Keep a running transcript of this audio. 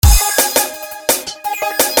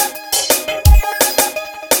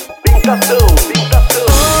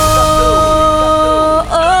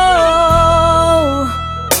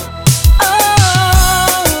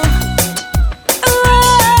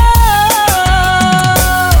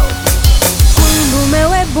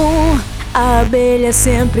A abelha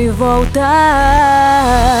sempre volta.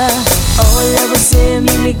 Olha você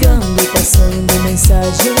me ligando, passando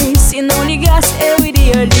mensagem. Se não ligasse eu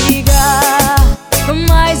iria ligar,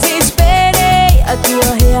 mas esperei a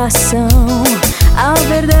tua reação. A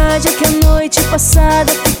verdade é que a noite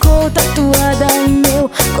passada ficou tatuada em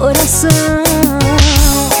meu coração.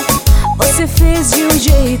 Você fez de um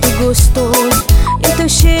jeito gostoso, e o teu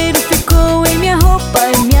cheiro ficou em minha roupa,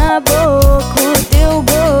 em minha boca. O teu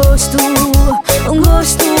gosto, o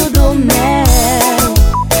gosto do mel,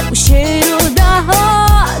 o cheiro da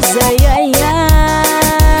rosa, ai, ai,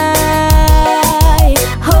 ai.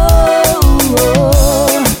 Oh,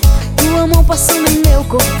 oh. Tua mão passando em meu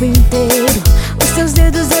corpo inteiro, os teus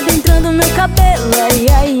dedos adentrando meu cabelo, ai,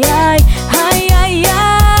 ai, ai, ai, ai,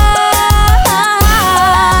 ai.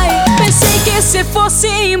 Pensei que se fosse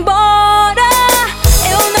embora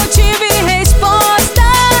eu não tive resposta,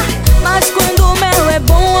 mas quando o mel é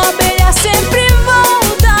bom a abelha sempre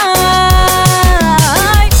volta.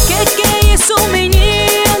 Ai, que é isso,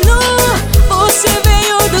 menino? Você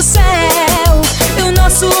veio do céu e o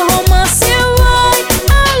nosso romance vai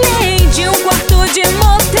além de um quarto de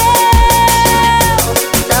motel.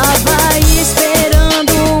 Tava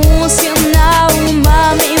esperando um sinal,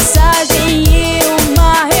 uma mensagem e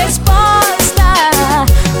uma resposta,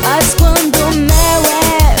 mas quando o mel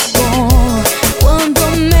é bom, quando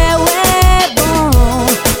o mel é bom,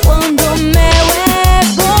 quando o mel é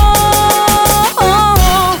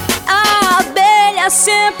bom, a abelha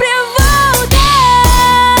sempre volta.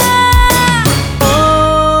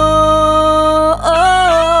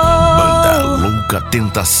 Banda Louca,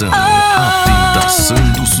 Tentação, a tentação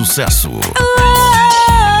do sucesso.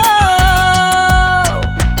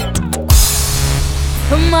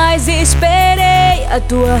 Mas esperei a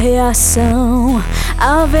tua reação.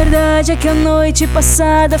 A verdade é que a noite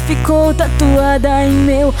passada ficou tatuada em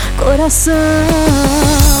meu coração.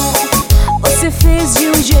 Você fez de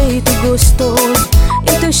um jeito gostoso,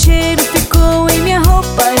 e o teu cheiro ficou em minha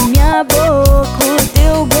roupa, em minha boca. O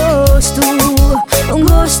teu gosto, o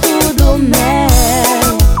gosto do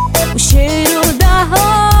mel, o cheiro da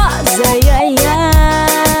rosa, ai, ai,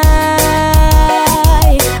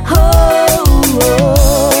 ai. Oh,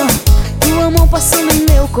 oh. Tua mão passando em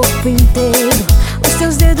meu corpo inteiro, os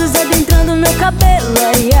teus dedos adentrando meu cabelo,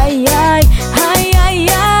 ai, ai, ai, ai, ai,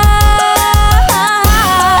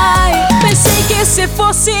 ai. Pensei que se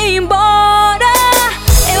fosse embora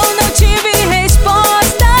eu não tive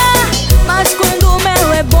resposta, mas quando o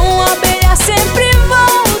mel é bom a abelha sempre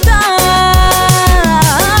volta.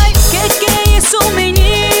 Ai, que é isso,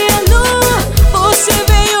 menino? Você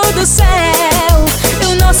veio do céu e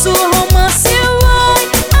o nosso romance vai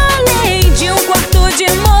além de um quarto de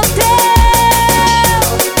motel.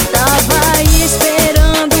 Tava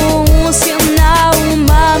esperando um sinal,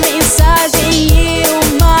 uma mensagem e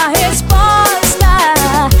uma resposta,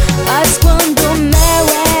 mas quando o mel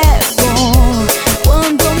é bom,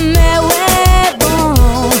 quando o mel é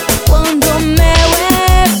bom, quando o mel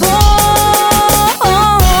é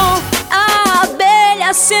bom, a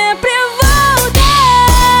abelha sempre